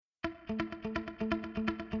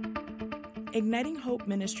Igniting Hope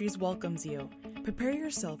Ministries welcomes you. Prepare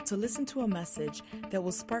yourself to listen to a message that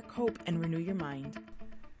will spark hope and renew your mind.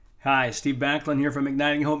 Hi, Steve Backlund here from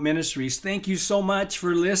Igniting Hope Ministries. Thank you so much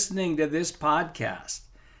for listening to this podcast.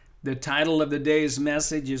 The title of the day's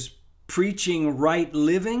message is Preaching Right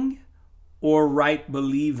Living or Right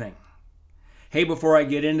Believing. Hey, before I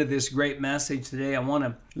get into this great message today, I want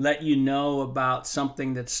to let you know about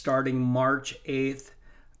something that's starting March 8th,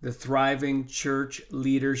 the Thriving Church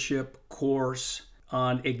Leadership course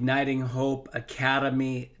on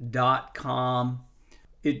ignitinghopeacademy.com.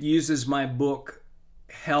 It uses my book,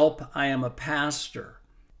 Help, I Am a Pastor,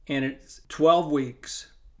 and it's 12 weeks,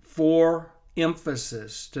 4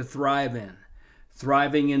 emphasis to thrive in.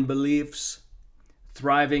 Thriving in beliefs,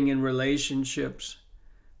 thriving in relationships,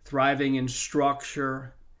 thriving in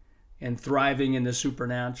structure, and thriving in the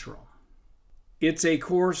supernatural. It's a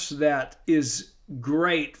course that is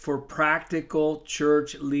great for practical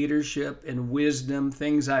church leadership and wisdom,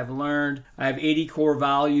 things I've learned. I have 80 core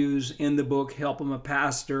values in the book, Help, I'm a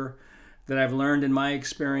Pastor, that I've learned in my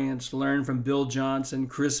experience, learned from Bill Johnson,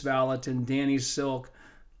 Chris Valentin, Danny Silk,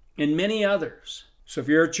 and many others. So if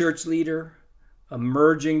you're a church leader,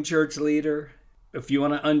 emerging church leader, if you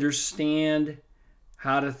want to understand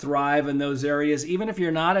how to thrive in those areas, even if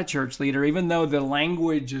you're not a church leader, even though the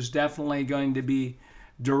language is definitely going to be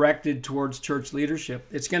directed towards church leadership,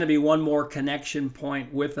 it's going to be one more connection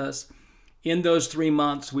point with us. In those 3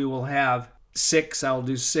 months, we will have I'll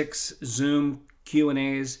do 6 Zoom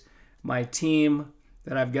Q&As. My team,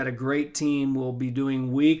 that I've got a great team, will be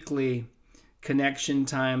doing weekly connection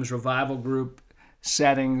times, revival group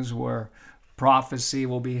settings where prophecy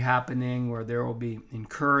will be happening, where there will be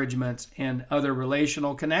encouragements and other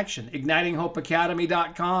relational connection.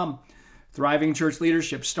 IgnitingHopeAcademy.com. Thriving Church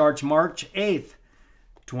Leadership starts March 8th,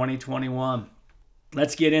 2021.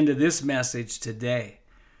 Let's get into this message today.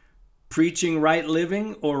 Preaching right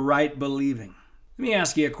living or right believing? Let me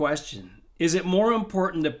ask you a question. Is it more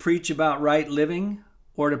important to preach about right living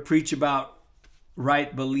or to preach about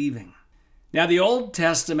right believing? Now, the Old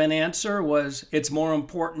Testament answer was it's more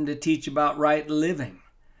important to teach about right living,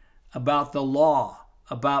 about the law,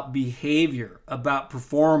 about behavior, about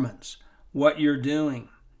performance, what you're doing.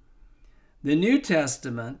 The New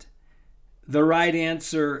Testament, the right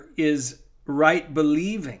answer is right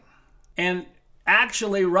believing. And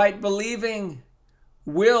actually, right believing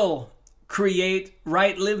will create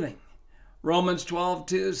right living. Romans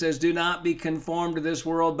 12:2 says, do not be conformed to this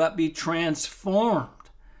world, but be transformed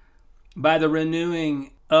by the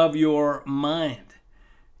renewing of your mind.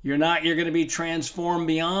 You're going to be transformed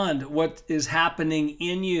beyond what is happening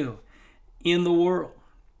in you, in the world.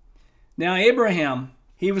 Now, Abraham,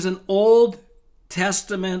 he was an Old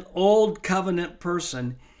Testament, Old Covenant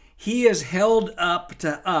person. He is held up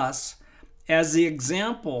to us as the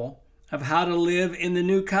example of how to live in the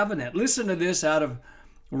New Covenant. Listen to this out of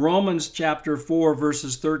Romans chapter 4,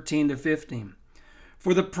 verses 13 to 15.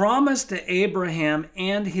 For the promise to Abraham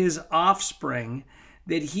and his offspring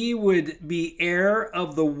that he would be heir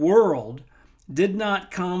of the world did not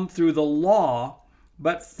come through the law,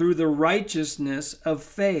 but through the righteousness of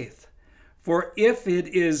faith. For if it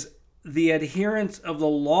is the adherents of the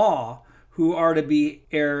law who are to be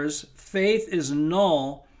heirs, faith is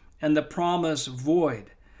null and the promise void.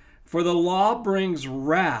 For the law brings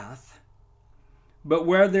wrath, but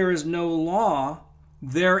where there is no law,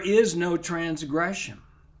 there is no transgression.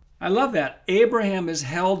 I love that. Abraham is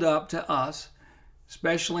held up to us,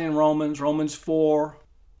 especially in Romans 4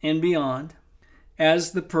 and beyond, as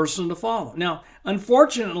the person to follow. Now,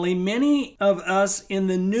 unfortunately, many of us in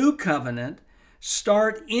the new covenant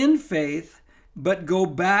start in faith, but go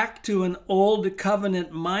back to an old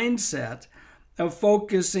covenant mindset of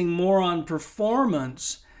focusing more on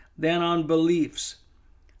performance than on beliefs.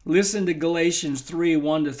 Listen to Galatians 3,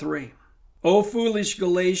 1-3. O foolish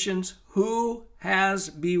Galatians, who has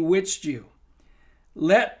bewitched you?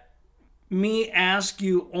 Let me ask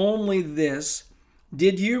you only this.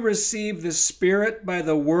 Did you receive the Spirit by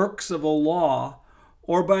the works of a law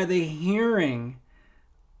or by the hearing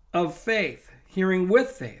of faith? Hearing with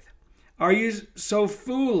faith. Are you so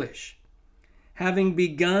foolish? Having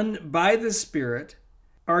begun by the Spirit,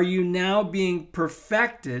 are you now being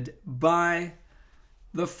perfected by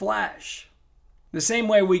the flesh? The same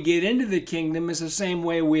way we get into the kingdom is the same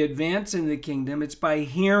way we advance in the kingdom. It's by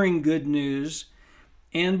hearing good news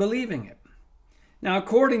and believing it. Now,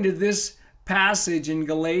 according to this passage in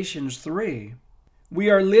Galatians 3, we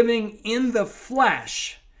are living in the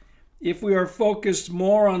flesh if we are focused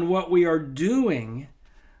more on what we are doing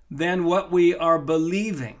than what we are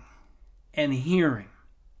believing and hearing.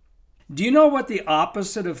 Do you know what the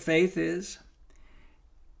opposite of faith is?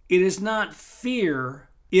 It is not fear,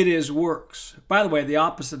 it is works. By the way, the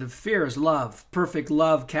opposite of fear is love. Perfect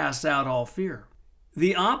love casts out all fear.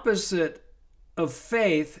 The opposite of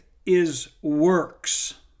faith is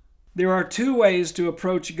works. There are two ways to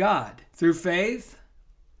approach God, through faith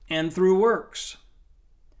and through works.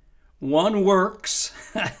 One works,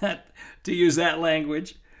 to use that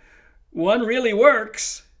language. One really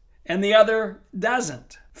works, and the other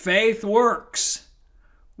doesn't. Faith works.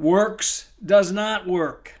 Works does not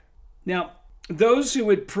work. Now, those who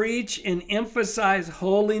would preach and emphasize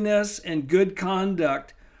holiness and good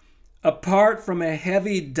conduct apart from a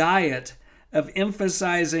heavy diet of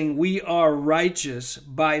emphasizing we are righteous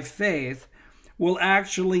by faith will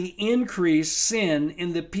actually increase sin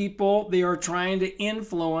in the people they are trying to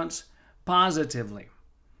influence positively.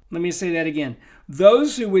 Let me say that again.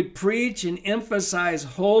 Those who would preach and emphasize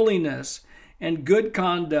holiness and good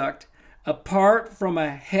conduct apart from a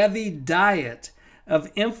heavy diet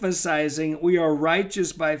of emphasizing we are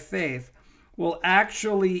righteous by faith will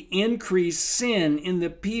actually increase sin in the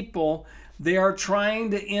people they are trying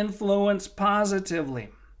to influence positively.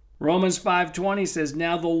 Romans 5:20 says,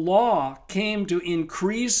 "Now the law came to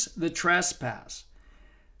increase the trespass,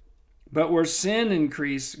 but where sin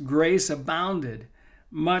increased, grace abounded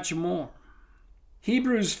much more."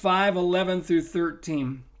 Hebrews 5:11 through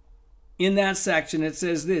 13. In that section, it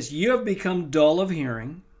says this, "You have become dull of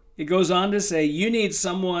hearing." It goes on to say, "You need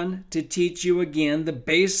someone to teach you again the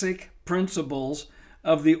basic principles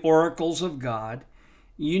of the oracles of God.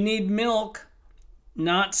 You need milk,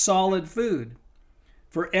 not solid food.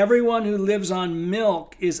 For everyone who lives on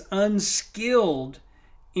milk is unskilled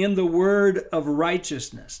in the word of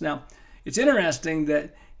righteousness." Now, it's interesting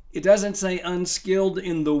that it doesn't say unskilled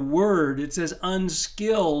in the word. It says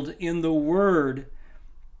unskilled in the word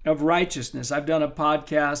of righteousness. I've done a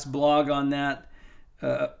podcast blog on that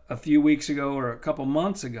a few weeks ago or a couple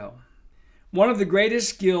months ago. One of the greatest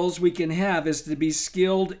skills we can have is to be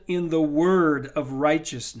skilled in the word of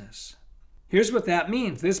righteousness. Here's what that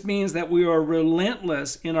means. This means that we are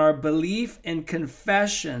relentless in our belief and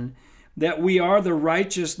confession that we are the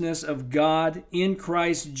righteousness of God in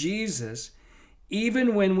Christ Jesus,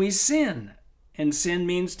 even when we sin. And sin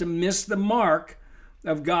means to miss the mark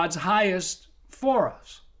of God's highest for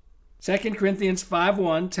us. 2 Corinthians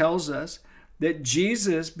 5:1 tells us that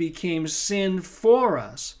Jesus became sin for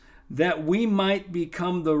us, that we might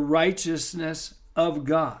become the righteousness of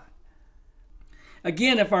God.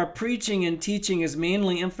 Again, if our preaching and teaching is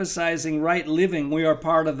mainly emphasizing right living, we are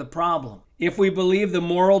part of the problem. If we believe the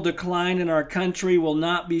moral decline in our country will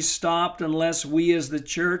not be stopped unless we as the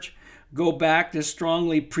church go back to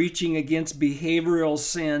strongly preaching against behavioral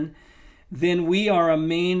sin, then we are a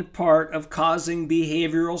main part of causing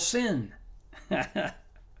behavioral sin.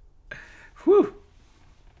 Whew.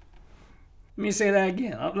 Let me say that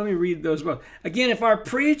again. Let me read those both. Again, if our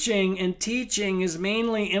preaching and teaching is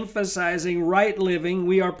mainly emphasizing right living,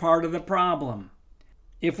 we are part of the problem.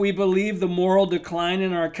 If we believe the moral decline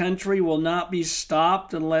in our country will not be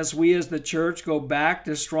stopped unless we as the church go back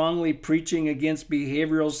to strongly preaching against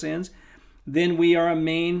behavioral sins, then we are a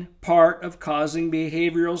main part of causing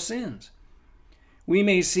behavioral sins. We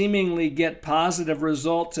may seemingly get positive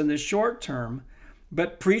results in the short term,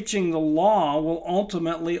 but preaching the law will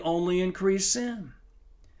ultimately only increase sin.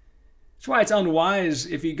 That's why it's unwise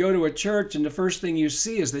if you go to a church and the first thing you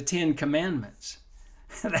see is the 10 Commandments.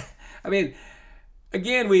 I mean,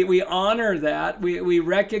 again, we honor that. We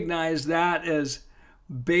recognize that as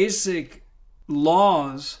basic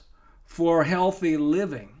laws for healthy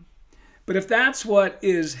living. But if that's what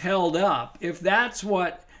is held up, if that's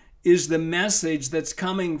what is the message that's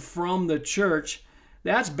coming from the church,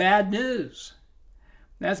 that's bad news.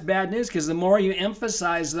 That's bad news, because the more you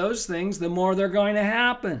emphasize those things, the more they're going to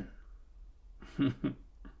happen.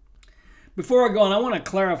 Before I go on, I want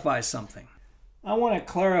to clarify something. I want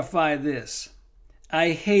to clarify this.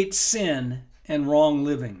 I hate sin and wrong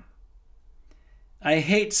living. I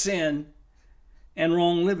hate sin and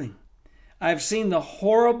wrong living. I've seen the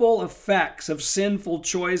horrible effects of sinful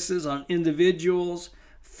choices on individuals,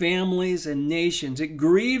 families, and nations. It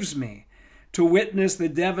grieves me to witness the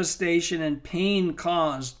devastation and pain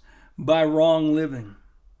caused by wrong living.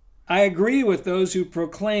 I agree with those who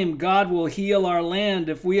proclaim God will heal our land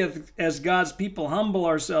if we as God's people humble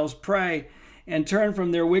ourselves, pray, and turn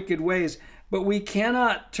from their wicked ways. But we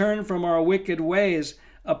cannot turn from our wicked ways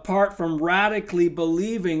apart from radically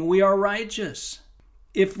believing we are righteous.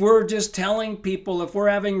 If we're just telling people, if we're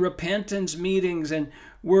having repentance meetings and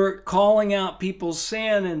we're calling out people's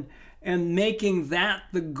sin and making that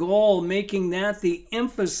the goal, making that the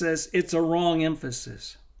emphasis, it's a wrong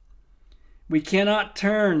emphasis. We cannot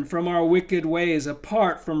turn from our wicked ways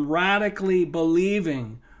apart from radically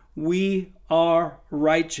believing we are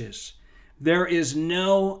righteous. There is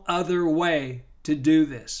no other way to do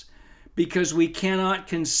this, because we cannot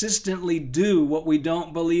consistently do what we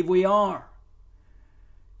don't believe we are.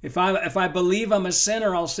 If I believe I'm a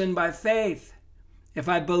sinner, I'll sin by faith. If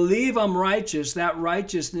I believe I'm righteous, that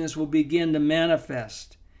righteousness will begin to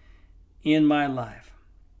manifest in my life.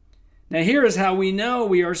 Now, here is how we know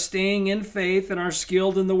we are staying in faith and are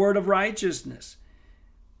skilled in the word of righteousness.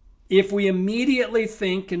 If we immediately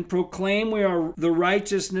think and proclaim we are the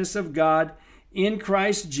righteousness of God in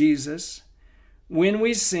Christ Jesus, when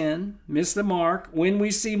we sin, miss the mark, when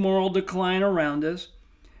we see moral decline around us,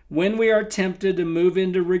 when we are tempted to move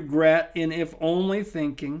into regret in if only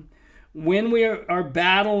thinking, when we are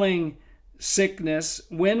battling sickness,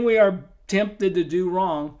 when we are tempted to do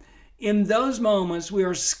wrong, in those moments we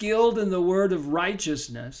are skilled in the word of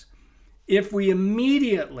righteousness if we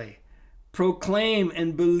immediately proclaim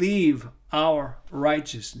and believe our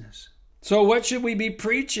righteousness. So what should we be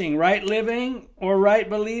preaching? Right living or right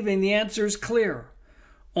believing? The answer is clear.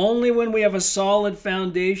 Only when we have a solid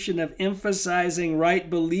foundation of emphasizing right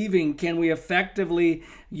believing can we effectively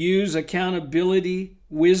use accountability,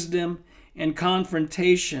 wisdom, and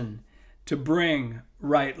confrontation to bring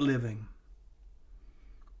right living.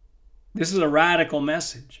 This is a radical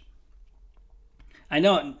message. I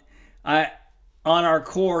know on our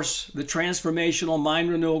course, the Transformational Mind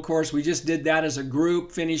Renewal course, we just did that as a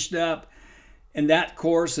group, finished up, and that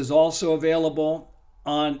course is also available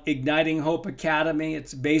on Igniting Hope Academy.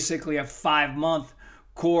 It's basically a 5-month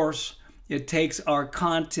course. It takes our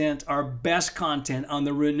content, our best content on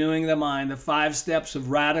the renewing the mind, the 5 steps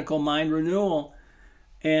of radical mind renewal,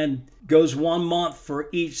 and goes 1 month for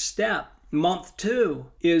each step. Month 2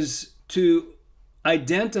 is to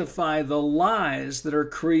identify the lies that are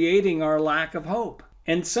creating our lack of hope.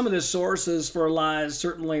 And some of the sources for lies,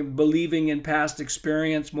 certainly believing in past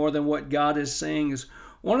experience more than what God is saying, is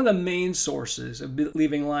one of the main sources of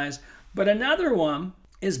believing lies. But another one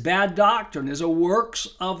is bad doctrine, is a works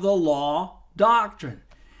of the law doctrine.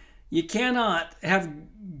 You cannot have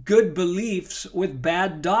good beliefs with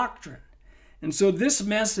bad doctrine. And so this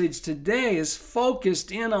message today is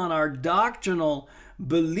focused in on our doctrinal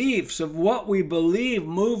beliefs of what we believe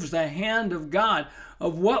moves the hand of God,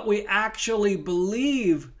 of what we actually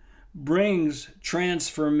believe brings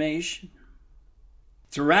transformation.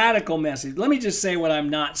 It's a radical message. Let me just say what I'm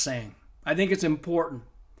not saying. I think it's important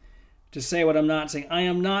to say what I'm not saying. I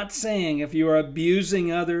am not saying if you are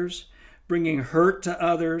abusing others, bringing hurt to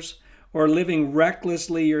others, or living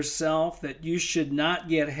recklessly yourself, that you should not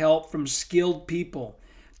get help from skilled people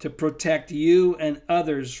to protect you and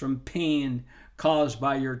others from pain caused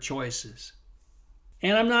by your choices.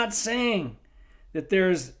 And I'm not saying that there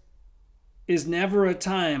is never a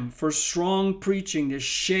time for strong preaching to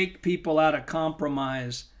shake people out of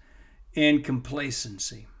compromise and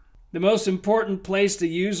complacency. The most important place to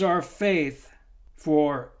use our faith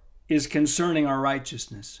for is concerning our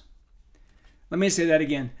righteousness. Let me say that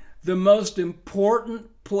again. The most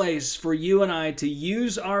important place for you and I to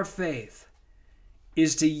use our faith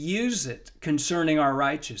is to use it concerning our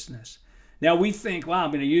righteousness. Now we think, wow, I'm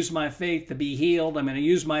going to use my faith to be healed. I'm going to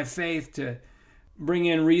use my faith to bring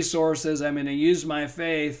in resources. I'm going to use my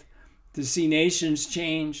faith to see nations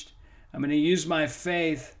changed. I'm going to use my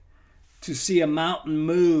faith to see a mountain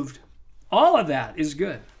moved. All of that is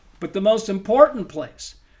good. But the most important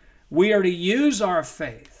place we are to use our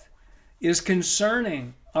faith is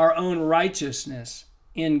concerning our own righteousness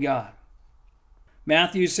in God.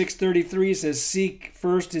 Matthew 6:33 says, "Seek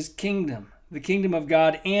first his kingdom, the kingdom of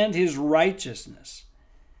God, and his righteousness,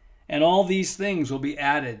 and all these things will be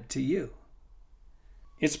added to you."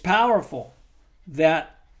 It's powerful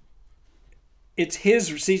that it's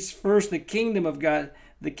seeks first the kingdom of God,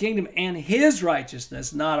 the kingdom and his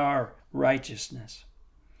righteousness, not our righteousness.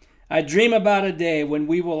 I dream about a day when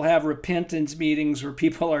we will have repentance meetings where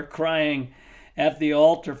people are crying at the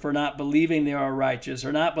altar for not believing they are righteous,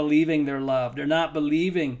 or not believing they're loved, or not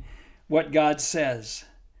believing what God says.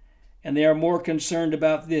 And they are more concerned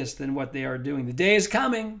about this than what they are doing. The day is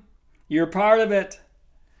coming. You're part of it.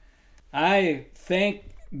 I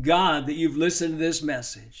thank God that you've listened to this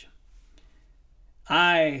message.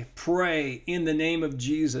 I pray in the name of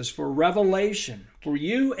Jesus for revelation for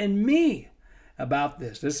you and me about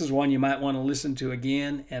this. This is one you might want to listen to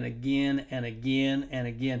again and again and again and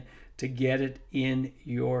again to get it in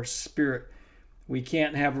your spirit. We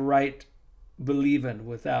can't have right believing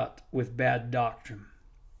with bad doctrine.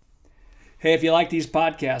 Hey, if you like these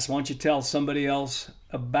podcasts, why don't you tell somebody else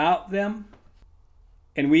about them?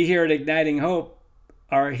 And we here at Igniting Hope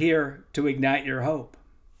are here to ignite your hope.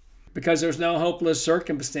 Because there's no hopeless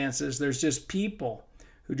circumstances. There's just people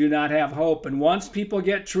who do not have hope. And once people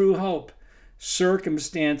get true hope,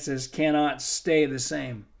 circumstances cannot stay the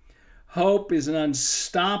same. Hope is an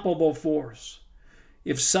unstoppable force.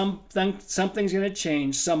 If something's going to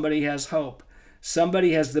change, somebody has hope.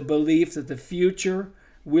 Somebody has the belief that the future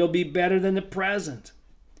will be better than the present.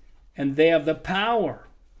 And they have the power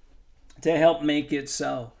to help make it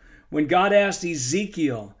so. When God asked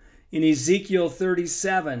Ezekiel in Ezekiel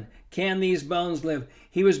 37, can these bones live?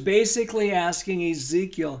 He was basically asking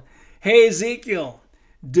Ezekiel, hey, Ezekiel,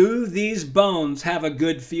 do these bones have a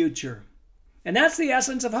good future? And that's the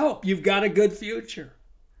essence of hope. You've got a good future.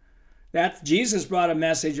 Jesus brought a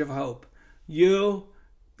message of hope.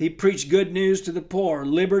 He preached good news to the poor,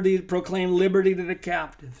 proclaimed liberty to the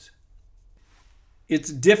captives. It's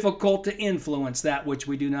difficult to influence that which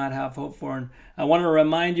we do not have hope for. And I want to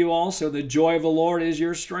remind you also, the joy of the Lord is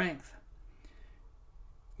your strength.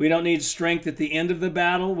 We don't need strength at the end of the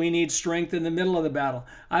battle. We need strength in the middle of the battle.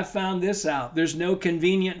 I found this out. There's no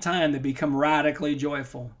convenient time to become radically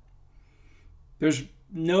joyful. There's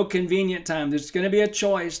no convenient time. There's going to be a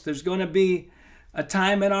choice. There's going to be a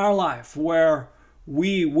time in our life where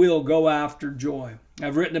we will go after joy.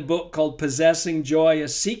 I've written a book called Possessing Joy, A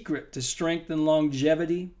Secret to Strength and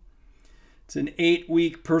Longevity. It's an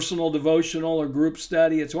 8-week personal devotional or group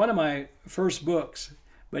study. It's one of my first books,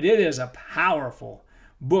 but it is a powerful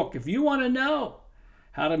book. If you want to know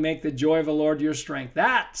how to make the joy of the Lord your strength,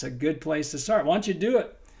 that's a good place to start. Why don't you do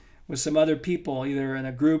it with some other people, either in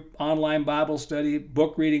a group, online Bible study,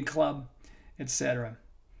 book reading club, etc.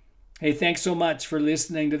 Hey, thanks so much for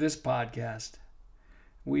listening to this podcast.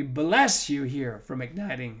 We bless you here from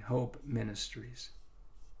Igniting Hope Ministries.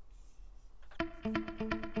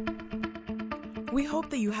 We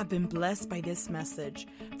hope that you have been blessed by this message.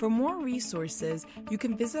 For more resources, you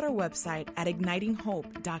can visit our website at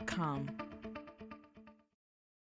ignitinghope.com.